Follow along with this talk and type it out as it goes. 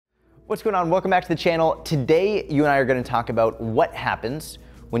What's going on? Welcome back to the channel. Today, you and I are going to talk about what happens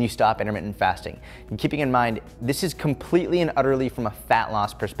when you stop intermittent fasting. And keeping in mind, this is completely and utterly from a fat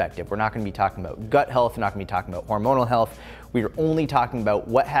loss perspective. We're not going to be talking about gut health. We're not going to be talking about hormonal health. We are only talking about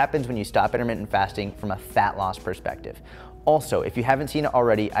what happens when you stop intermittent fasting from a fat loss perspective. Also, if you haven't seen it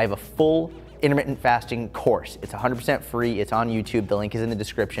already, I have a full intermittent fasting course. It's 100% free. It's on YouTube. The link is in the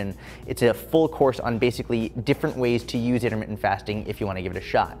description. It's a full course on basically different ways to use intermittent fasting if you want to give it a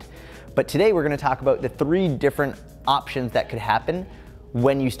shot. But today we're going to talk about the 3 different options that could happen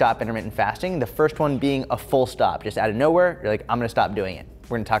when you stop intermittent fasting. The first one being a full stop, just out of nowhere, you're like, I'm going to stop doing it.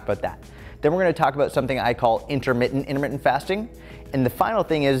 We're going to talk about that. Then we're going to talk about something I call intermittent fasting. And the final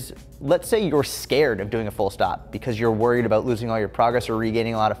thing is, let's say you're scared of doing a full stop because you're worried about losing all your progress or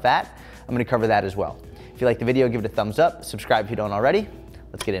regaining a lot of fat. I'm going to cover that as well. If you like the video, give it a thumbs up, subscribe if you don't already.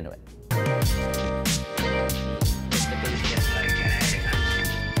 Let's get into it.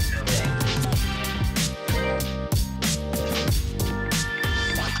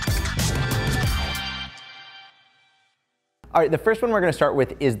 All right, the first one we're gonna start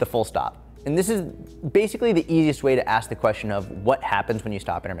with is the full stop. And this is basically the easiest way to ask the question of what happens when you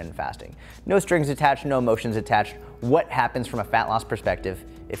stop intermittent fasting. No strings attached, no emotions attached. What happens from a fat loss perspective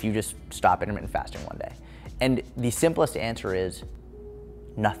if you just stop intermittent fasting one day? And the simplest answer is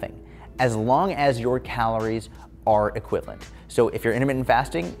nothing, as long as your calories are equivalent. So if you're intermittent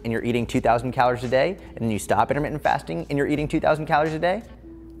fasting and you're eating 2,000 calories a day, and then you stop intermittent fasting and you're eating 2,000 calories a day,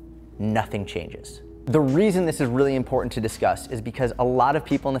 nothing changes. The reason this is really important to discuss is because a lot of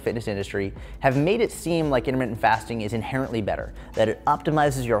people in the fitness industry have made it seem like intermittent fasting is inherently better, that it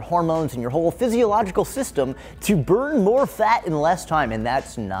optimizes your hormones and your whole physiological system to burn more fat in less time, and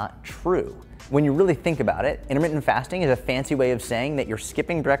that's not true. When you really think about it, intermittent fasting is a fancy way of saying that you're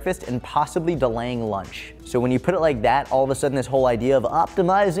skipping breakfast and possibly delaying lunch. So when you put it like that, all of a sudden this whole idea of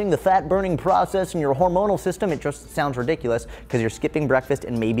optimizing the fat burning process in your hormonal system, it just sounds ridiculous because you're skipping breakfast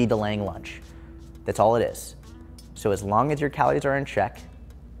and maybe delaying lunch. That's all it is. So as long as your calories are in check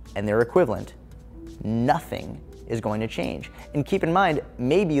and they're equivalent, nothing is going to change. And keep in mind,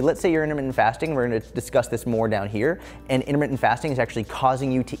 maybe, let's say you're intermittent fasting, we're going to discuss this more down here, and intermittent fasting is actually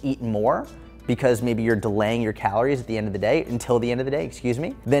causing you to eat more because maybe you're delaying your calories at the end of the day, until the end of the day, excuse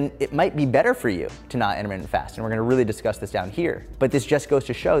me, then it might be better for you to not intermittent fast. And we're going to really discuss this down here. But this just goes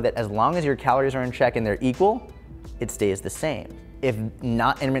to show that as long as your calories are in check and they're equal, it stays the same. If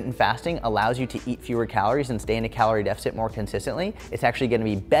not intermittent fasting allows you to eat fewer calories and stay in a calorie deficit more consistently, it's actually gonna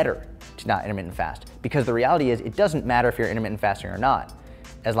be better to not intermittent fast. Because the reality is, it doesn't matter if you're intermittent fasting or not,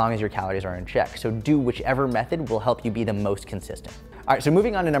 as long as your calories are in check. So do whichever method will help you be the most consistent. All right, so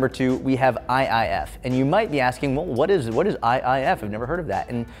moving on to number 2, we have IIF. And you might be asking, well, what is IIF? I've never heard of that.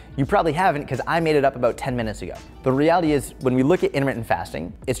 And you probably haven't, because I made it up about 10 minutes ago. The reality is, when we look at intermittent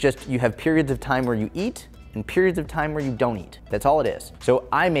fasting, it's just you have periods of time where you eat and periods of time where you don't eat. That's all it is. So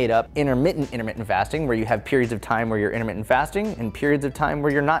I made up intermittent fasting, where you have periods of time where you're intermittent fasting and periods of time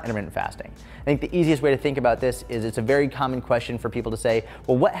where you're not intermittent fasting. I think the easiest way to think about this is, it's a very common question for people to say,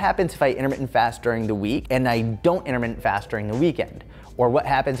 well, what happens if I intermittent fast during the week and I don't intermittent fast during the weekend? Or what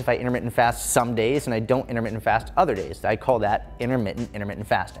happens if I intermittent fast some days and I don't intermittent fast other days? I call that intermittent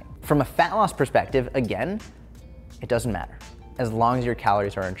fasting. From a fat loss perspective, again, it doesn't matter, as long as your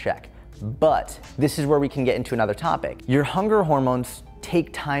calories are in check. But this is where we can get into another topic. Your hunger hormones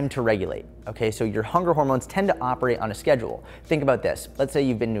take time to regulate, okay? So your hunger hormones tend to operate on a schedule. Think about this. Let's say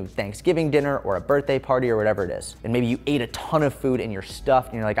you've been to Thanksgiving dinner or a birthday party or whatever it is, and maybe you ate a ton of food and you're stuffed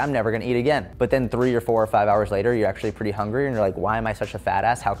and you're like, I'm never gonna eat again. But then 3 or 4 or 5 hours later, you're actually pretty hungry and you're like, why am I such a fat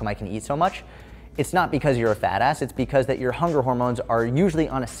ass? How come I can eat so much? It's not because you're a fat ass, it's because that your hunger hormones are usually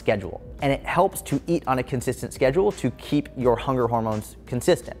on a schedule. And it helps to eat on a consistent schedule to keep your hunger hormones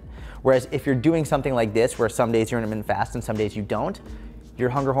consistent. Whereas if you're doing something like this, where some days you're intermittent fast and some days you don't, your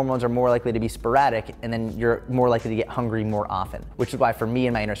hunger hormones are more likely to be sporadic, and then you're more likely to get hungry more often. Which is why for me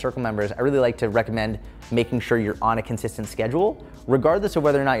and my inner circle members, I really like to recommend making sure you're on a consistent schedule. Regardless of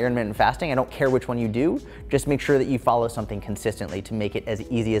whether or not you're intermittent fasting, I don't care which one you do, just make sure that you follow something consistently to make it as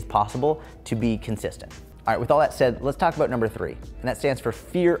easy as possible to be consistent. All right, with all that said, let's talk about number 3, and that stands for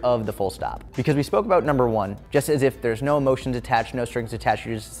fear of the full stop. Because we spoke about number 1, just as if there's no emotions attached, no strings attached,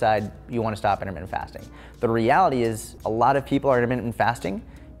 you just decide you want to stop intermittent fasting. The reality is, a lot of people are intermittent fasting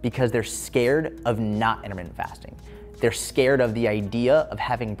because they're scared of not intermittent fasting. They're scared of the idea of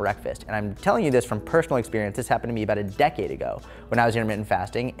having breakfast. And I'm telling you this from personal experience. This happened to me about a decade ago when I was intermittent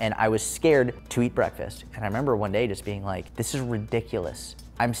fasting, and I was scared to eat breakfast. And I remember one day just being like, this is ridiculous.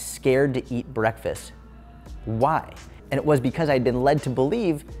 I'm scared to eat breakfast. Why? And it was because I'd been led to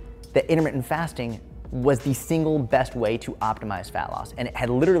believe that intermittent fasting was the single best way to optimize fat loss, and it had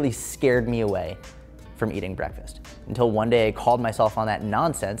literally scared me away from eating breakfast. Until one day I called myself on that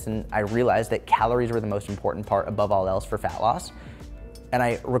nonsense and I realized that calories were the most important part above all else for fat loss. And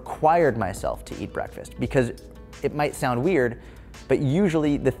I required myself to eat breakfast because it might sound weird, but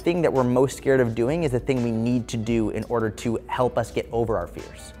usually the thing that we're most scared of doing is the thing we need to do in order to help us get over our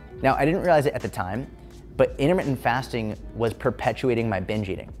fears. Now, I didn't realize it at the time, but intermittent fasting was perpetuating my binge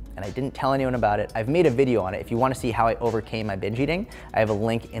eating. And I didn't tell anyone about it. I've made a video on it. If you want to see how I overcame my binge eating, I have a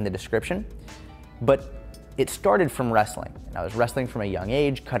link in the description. But it started from wrestling. And I was wrestling from a young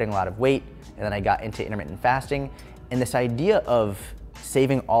age, cutting a lot of weight, and then I got into intermittent fasting. And this idea of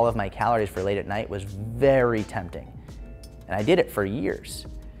saving all of my calories for late at night was very tempting. And I did it for years.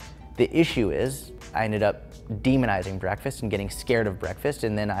 The issue is I ended up demonizing breakfast and getting scared of breakfast,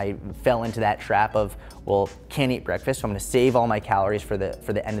 and then I fell into that trap of, well, can't eat breakfast, so I'm gonna save all my calories for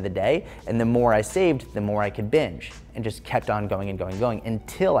the end of the day, and the more I saved, the more I could binge, and just kept on going and going and going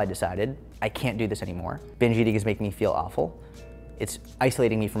until I decided I can't do this anymore. Binge eating is making me feel awful. It's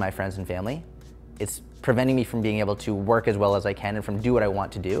isolating me from my friends and family. It's preventing me from being able to work as well as I can and from do what I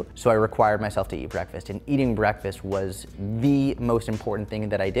want to do. So I required myself to eat breakfast, and eating breakfast was the most important thing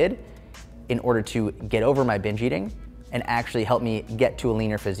that I did in order to get over my binge eating and actually help me get to a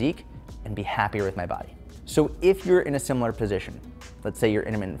leaner physique and be happier with my body. So if you're in a similar position, let's say you're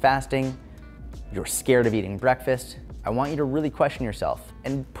intermittent fasting, you're scared of eating breakfast, I want you to really question yourself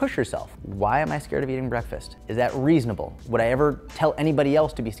and push yourself. Why am I scared of eating breakfast? Is that reasonable? Would I ever tell anybody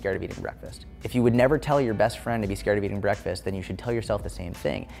else to be scared of eating breakfast? If you would never tell your best friend to be scared of eating breakfast, then you should tell yourself the same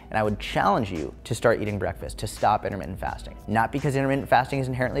thing. And I would challenge you to start eating breakfast, to stop intermittent fasting. Not because intermittent fasting is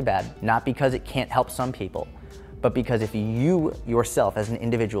inherently bad, not because it can't help some people, but because if you yourself as an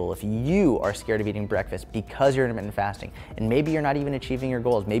individual, if you are scared of eating breakfast because you're intermittent fasting, and maybe you're not even achieving your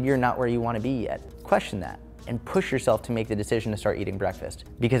goals, maybe you're not where you want to be yet, question that and push yourself to make the decision to start eating breakfast.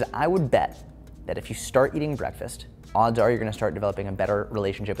 Because I would bet that if you start eating breakfast, odds are you're gonna start developing a better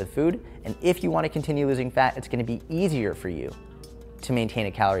relationship with food. And if you wanna continue losing fat, it's gonna be easier for you to maintain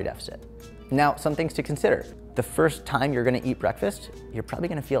a calorie deficit. Now, some things to consider. The first time you're gonna eat breakfast, you're probably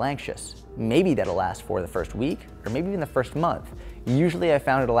gonna feel anxious. Maybe that'll last for the first week, or maybe even the first month. Usually I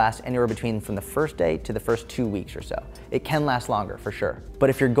found it'll last anywhere between from the first day to the first 2 weeks or so. It can last longer, for sure. But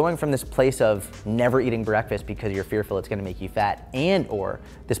if you're going from this place of never eating breakfast because you're fearful it's gonna make you fat, and or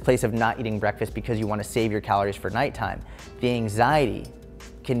this place of not eating breakfast because you wanna save your calories for nighttime, the anxiety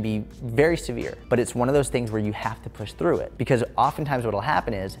can be very severe. But it's one of those things where you have to push through it. Because oftentimes what'll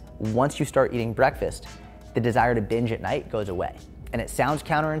happen is, once you start eating breakfast, the desire to binge at night goes away. And it sounds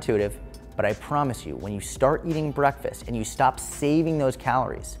counterintuitive, but I promise you, when you start eating breakfast and you stop saving those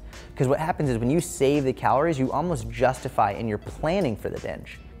calories, because what happens is when you save the calories, you almost justify and you're planning for the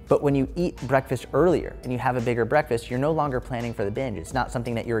binge. But when you eat breakfast earlier and you have a bigger breakfast, you're no longer planning for the binge. It's not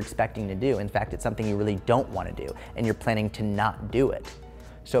something that you're expecting to do. In fact, it's something you really don't want to do, and you're planning to not do it.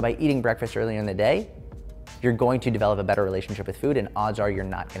 So by eating breakfast earlier in the day, you're going to develop a better relationship with food, and odds are you're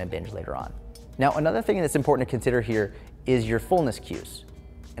not going to binge later on. Now, another thing that's important to consider here is your fullness cues.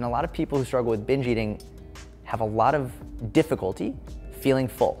 And a lot of people who struggle with binge eating have a lot of difficulty feeling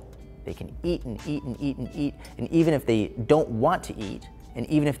full. They can eat and eat and eat and eat, and even if they don't want to eat, and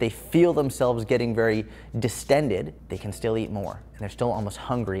even if they feel themselves getting very distended, they can still eat more. And they're still almost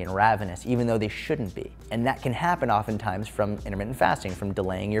hungry and ravenous, even though they shouldn't be. And that can happen oftentimes from intermittent fasting, from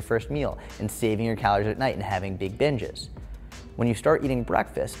delaying your first meal and saving your calories at night and having big binges. When you start eating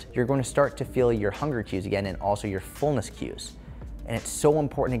breakfast, you're going to start to feel your hunger cues again and also your fullness cues. And it's so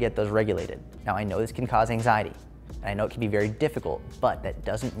important to get those regulated. Now, I know this can cause anxiety, and I know it can be very difficult, but that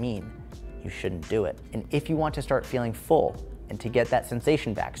doesn't mean you shouldn't do it. And if you want to start feeling full and to get that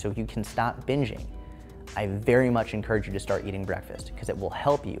sensation back so you can stop binging, I very much encourage you to start eating breakfast because it will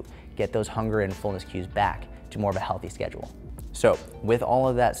help you get those hunger and fullness cues back to more of a healthy schedule. So with all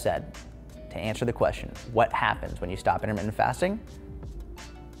of that said, to answer the question, what happens when you stop intermittent fasting?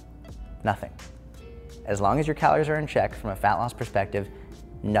 Nothing. As long as your calories are in check from a fat loss perspective,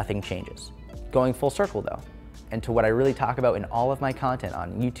 nothing changes. Going full circle though, and to what I really talk about in all of my content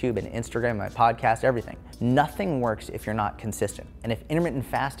on YouTube and Instagram, my podcast, everything, nothing works if you're not consistent. And if intermittent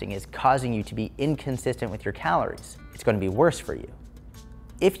fasting is causing you to be inconsistent with your calories, it's going to be worse for you.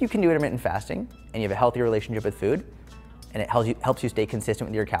 If you can do intermittent fasting and you have a healthy relationship with food, and it helps you stay consistent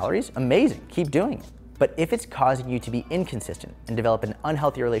with your calories, amazing, keep doing it. But if it's causing you to be inconsistent and develop an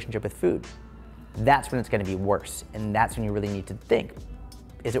unhealthy relationship with food, that's when it's gonna be worse. And that's when you really need to think,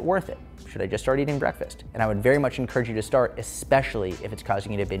 is it worth it? Should I just start eating breakfast? And I would very much encourage you to start, especially if it's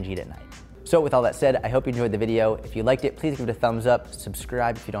causing you to binge eat at night. So with all that said, I hope you enjoyed the video. If you liked it, please give it a thumbs up,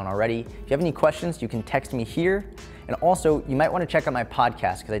 subscribe if you don't already. If you have any questions, you can text me here. And also, you might want to check out my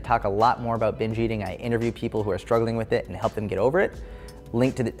podcast because I talk a lot more about binge eating. I interview people who are struggling with it and help them get over it.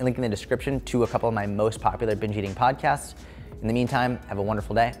 Link in the description to a couple of my most popular binge eating podcasts. In the meantime, have a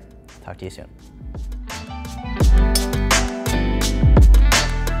wonderful day. Talk to you soon.